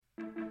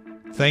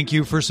Thank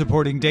you for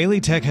supporting Daily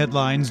Tech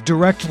Headlines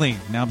directly.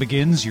 Now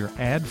begins your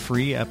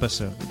ad-free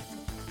episode.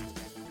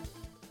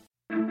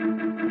 I'm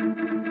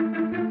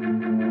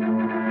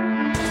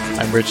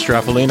Rich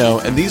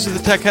Straffolino, and these are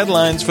the tech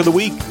headlines for the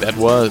week that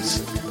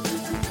was.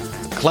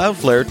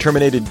 Cloudflare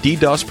terminated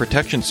DDoS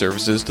protection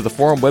services to the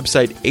forum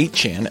website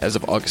 8chan as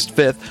of August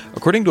 5th,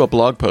 according to a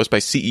blog post by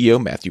CEO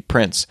Matthew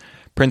Prince.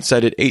 Prince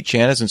cited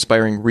 8chan as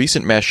inspiring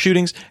recent mass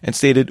shootings and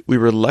stated, "We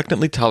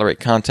reluctantly tolerate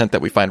content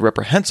that we find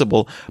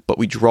reprehensible, but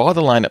we draw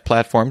the line at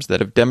platforms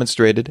that have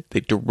demonstrated they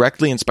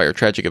directly inspire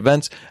tragic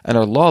events and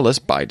are lawless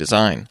by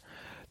design."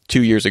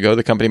 2 years ago,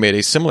 the company made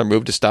a similar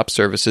move to stop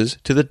services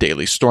to the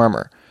Daily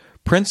Stormer.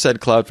 Prince said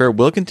Cloudflare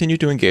will continue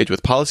to engage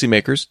with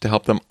policymakers to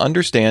help them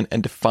understand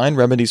and define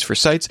remedies for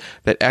sites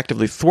that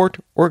actively thwart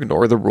or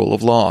ignore the rule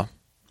of law.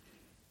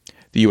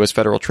 The U.S.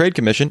 Federal Trade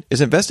Commission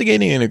is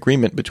investigating an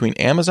agreement between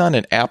Amazon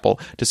and Apple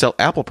to sell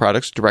Apple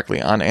products directly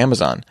on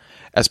Amazon.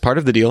 As part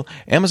of the deal,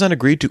 Amazon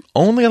agreed to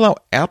only allow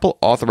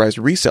Apple-authorized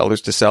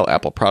resellers to sell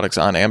Apple products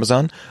on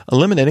Amazon,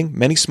 eliminating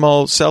many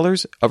small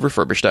sellers of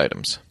refurbished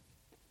items.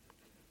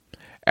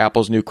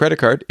 Apple's new credit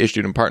card,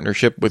 issued in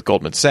partnership with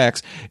Goldman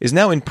Sachs, is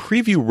now in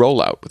preview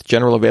rollout with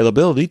general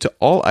availability to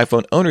all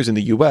iPhone owners in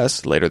the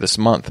U.S. later this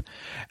month.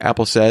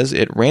 Apple says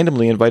it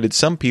randomly invited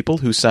some people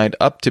who signed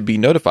up to be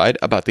notified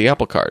about the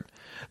Apple Card.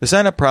 The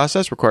sign-up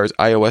process requires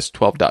iOS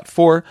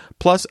 12.4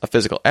 plus a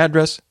physical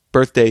address,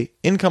 birthday,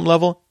 income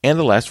level, and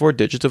the last 4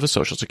 digits of a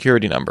social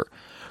security number.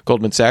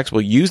 Goldman Sachs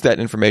will use that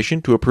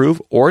information to approve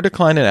or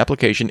decline an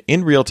application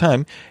in real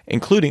time,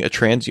 including a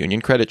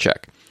TransUnion credit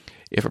check.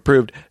 If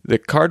approved, the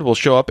card will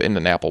show up in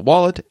an Apple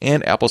Wallet,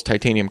 and Apple's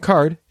Titanium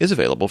card is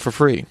available for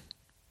free.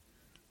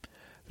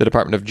 The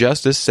Department of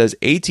Justice says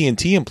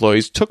AT&T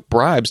employees took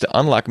bribes to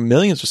unlock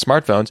millions of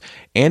smartphones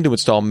and to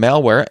install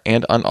malware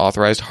and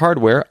unauthorized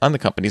hardware on the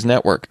company's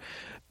network.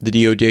 The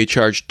DOJ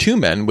charged 2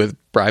 men with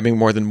bribing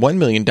more than $1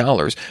 million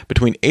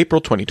between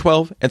April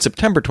 2012 and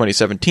September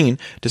 2017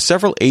 to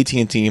several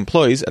AT&T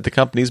employees at the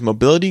company's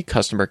Mobility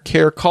Customer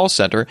Care call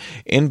center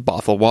in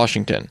Bothell,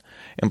 Washington.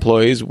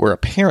 Employees were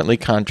apparently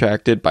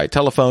contacted by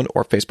telephone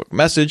or Facebook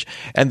message,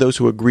 and those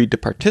who agreed to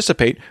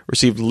participate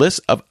received lists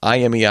of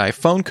IMEI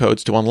phone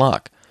codes to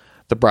unlock.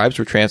 The bribes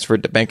were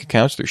transferred to bank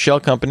accounts through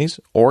shell companies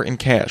or in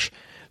cash.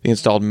 The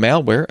installed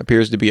malware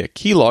appears to be a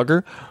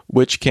keylogger,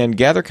 which can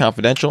gather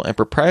confidential and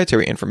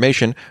proprietary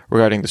information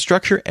regarding the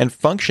structure and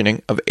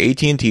functioning of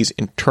AT&T's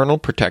internal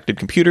protected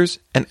computers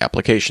and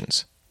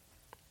applications.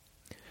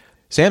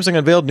 Samsung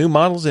unveiled new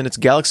models in its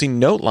Galaxy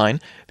Note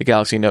line, the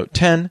Galaxy Note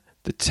 10,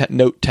 the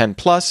Note 10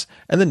 Plus,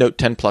 and the Note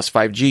 10 Plus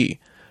 5G.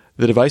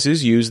 The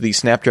devices use the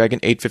Snapdragon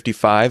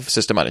 855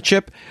 system on a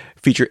chip,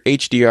 feature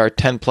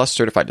HDR10 Plus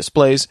certified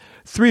displays,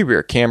 3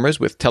 rear cameras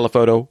with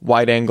telephoto,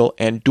 wide-angle,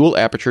 and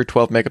dual-aperture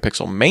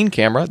 12-megapixel main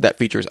camera that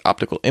features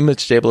optical image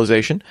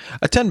stabilization,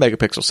 a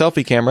 10-megapixel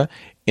selfie camera,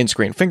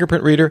 in-screen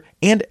fingerprint reader,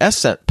 and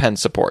S Pen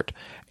support.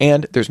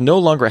 And there's no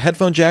longer a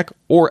headphone jack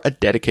or a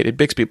dedicated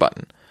Bixby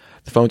button.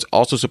 The phones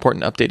also support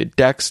an updated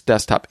DeX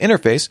desktop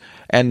interface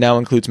and now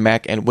includes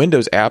Mac and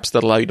Windows apps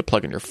that allow you to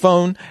plug in your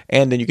phone,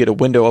 and then you get a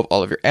window of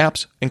all of your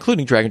apps,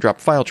 including drag-and-drop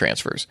file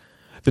transfers.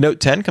 The Note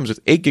 10 comes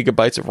with 8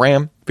 GB of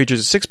RAM, features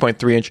a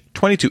 6.3-inch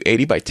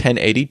 2280 by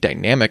 1080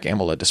 dynamic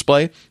AMOLED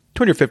display,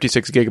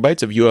 256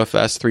 GB of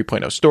UFS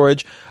 3.0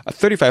 storage, a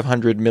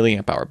 3500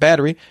 mAh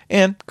battery,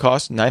 and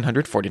costs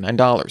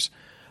 $949.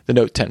 The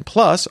Note 10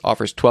 Plus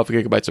offers 12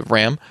 GB of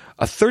RAM,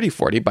 a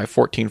 3040 by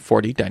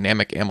 1440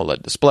 dynamic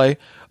AMOLED display,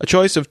 a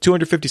choice of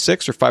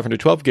 256 or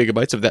 512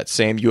 GB of that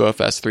same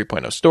UFS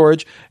 3.0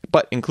 storage,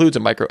 but includes a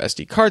micro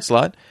SD card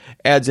slot,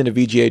 adds in a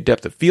VGA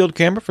depth of field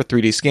camera for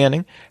 3D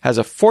scanning, has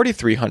a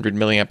 4300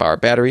 mAh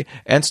battery,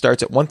 and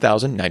starts at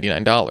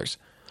 $1,099.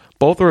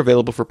 Both are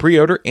available for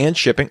pre-order and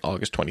shipping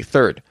August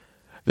 23rd.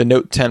 The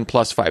Note 10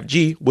 Plus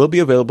 5G will be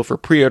available for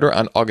pre-order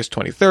on August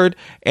 23rd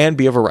and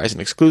be a Verizon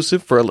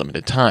exclusive for a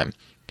limited time.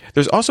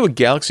 There's also a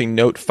Galaxy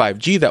Note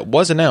 5G that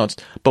was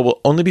announced, but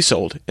will only be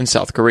sold in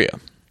South Korea.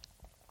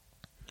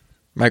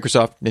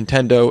 Microsoft,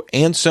 Nintendo,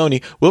 and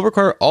Sony will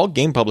require all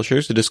game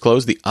publishers to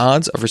disclose the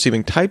odds of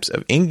receiving types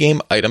of in-game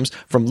items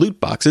from loot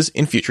boxes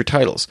in future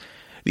titles.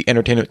 The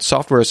Entertainment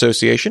Software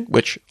Association,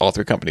 which all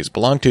 3 companies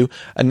belong to,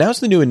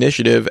 announced the new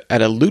initiative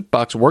at a loot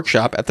box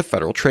workshop at the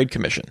Federal Trade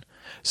Commission.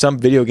 Some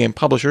video game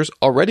publishers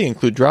already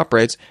include drop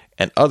rates,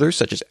 and others,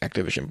 such as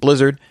Activision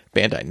Blizzard,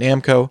 Bandai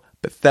Namco,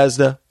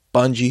 Bethesda,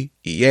 Bungie,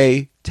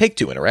 EA,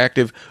 Take-Two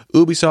Interactive,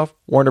 Ubisoft,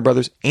 Warner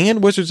Bros.,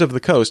 and Wizards of the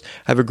Coast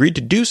have agreed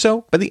to do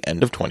so by the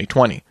end of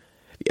 2020.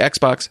 The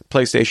Xbox,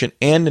 PlayStation,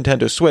 and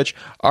Nintendo Switch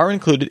are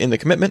included in the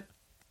commitment,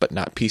 but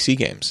not PC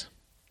games.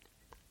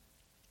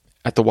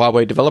 At the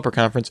Huawei Developer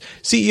Conference,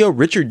 CEO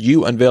Richard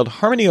Yu unveiled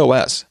Harmony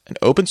OS, an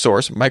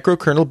open-source,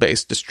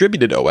 microkernel-based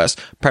distributed OS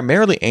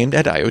primarily aimed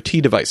at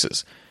IoT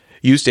devices.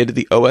 Yu stated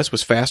the OS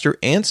was faster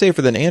and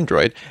safer than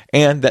Android,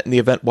 and that in the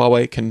event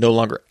Huawei can no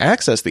longer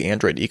access the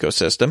Android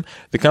ecosystem,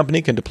 the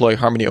company can deploy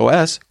Harmony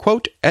OS,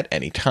 quote, at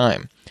any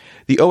time.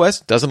 The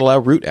OS doesn't allow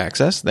root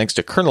access thanks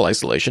to kernel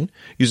isolation,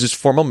 uses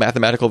formal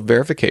mathematical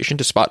verification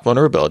to spot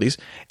vulnerabilities,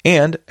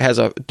 and has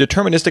a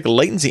deterministic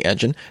latency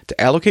engine to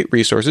allocate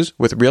resources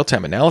with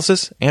real-time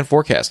analysis and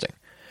forecasting.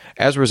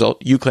 As a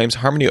result, Uclaim's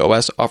Harmony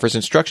OS offers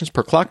instructions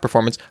per clock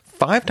performance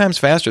 5 times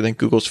faster than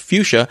Google's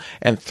Fuchsia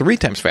and 3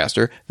 times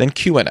faster than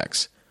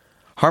QNX.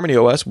 Harmony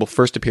OS will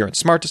first appear in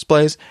smart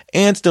displays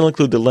and still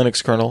include the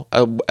Linux kernel,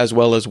 as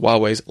well as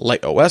Huawei's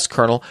Light OS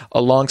kernel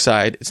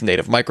alongside its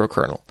native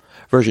microkernel.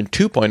 Version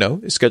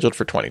 2.0 is scheduled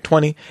for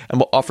 2020 and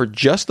will offer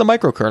just the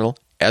microkernel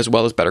as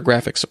well as better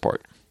graphics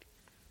support.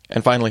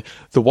 And finally,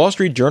 the Wall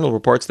Street Journal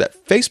reports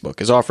that Facebook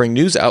is offering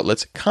news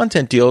outlets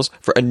content deals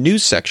for a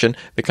news section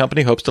the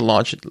company hopes to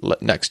launch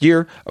next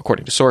year,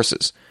 according to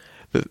sources.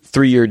 The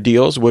 3-year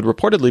deals would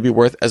reportedly be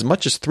worth as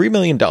much as $3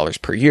 million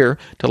per year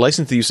to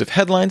license the use of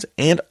headlines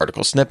and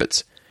article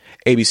snippets.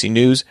 ABC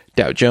News,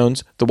 Dow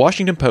Jones, The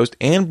Washington Post,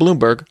 and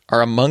Bloomberg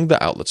are among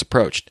the outlets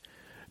approached.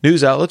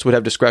 News outlets would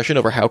have discretion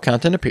over how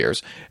content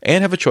appears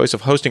and have a choice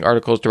of hosting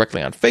articles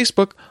directly on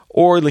Facebook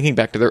or linking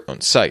back to their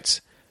own sites.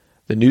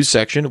 The news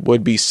section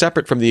would be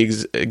separate from the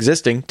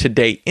existing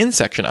Today In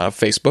section of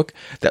Facebook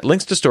that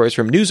links to stories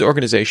from news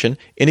organization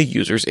in a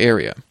user's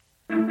area.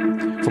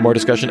 For more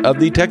discussion of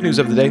the tech news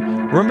of the day,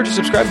 remember to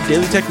subscribe to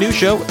Daily Tech News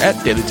Show at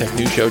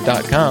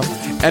dailytechnewsshow.com,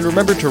 and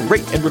remember to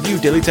rate and review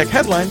Daily Tech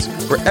Headlines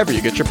wherever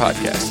you get your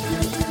podcasts.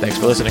 Thanks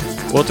for listening.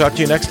 We'll talk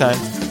to you next time.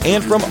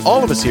 And from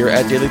all of us here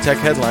at Daily Tech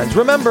Headlines,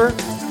 remember,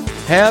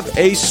 have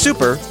a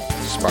super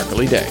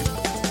sparkly day.